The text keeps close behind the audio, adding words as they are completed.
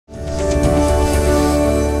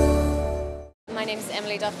name is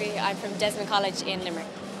Emily Duffy. I'm from Desmond College in Limerick.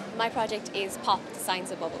 My project is POP, the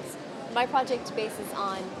Science of Bubbles. My project bases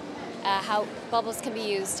on how bubbles can be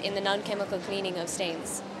used in the non-chemical cleaning of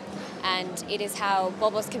stains. And it is how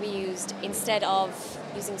bubbles can be used instead of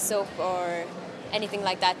using soap or anything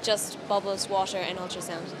like that, just bubbles, water and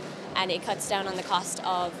ultrasound. And it cuts down on the cost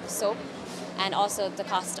of soap and also the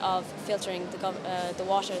cost of filtering the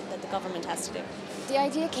water that the government has to do. The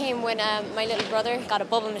idea came when my little brother got a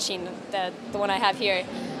bubble machine, the one I have here,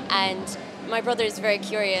 and my brother is very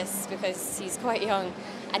curious because he's quite young,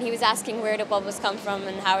 and he was asking where the bubbles come from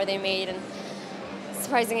and how are they made, and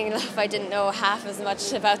surprisingly enough I didn't know half as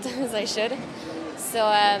much about them as I should. So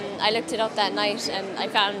I looked it up that night and I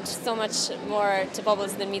found so much more to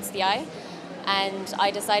bubbles than meets the eye, and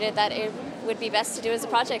I decided that it would be best to do as a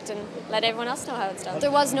project and let everyone else know how it's done. There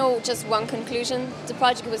was no just one conclusion. The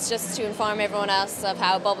project was just to inform everyone else of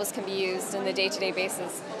how bubbles can be used on a day-to-day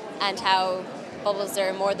basis and how bubbles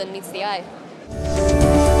are more than meets the eye.